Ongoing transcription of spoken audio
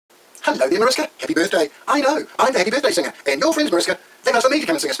Hello there, Mariska. Happy birthday. I know, I'm the happy birthday singer, and your friends, Mariska, they've asked for me to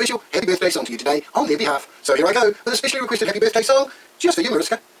come and sing a special happy birthday song to you today on their behalf. So here I go with a specially requested happy birthday song just for you,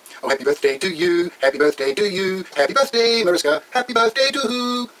 Mariska. Oh, happy birthday to you, happy birthday to you, happy birthday, Mariska, happy birthday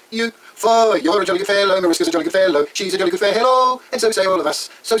to you. For you're a jolly good fellow, Mariska's a jolly good fellow, she's a jolly good fellow, and so say all of us,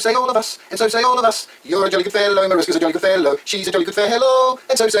 so say all of us, and so say all of us. You're a jolly good fellow, Mariska's a jolly good fellow, she's a jolly good fellow,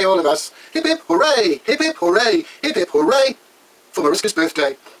 and so say all of us. Hip hip hooray, hip hip hooray, hip hip hooray for Mariska's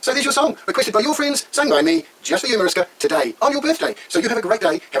birthday. So there's your song, requested by your friends, sung by me, just for you, Mariska, today, on your birthday. So you have a great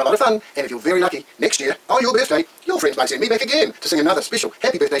day, have a lot of fun, and if you're very lucky, next year, on your birthday, your friends might send me back again to sing another special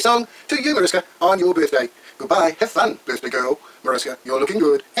happy birthday song to you, Mariska, on your birthday. Goodbye, have fun, birthday girl. Mariska, you're looking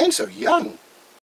good, and so young.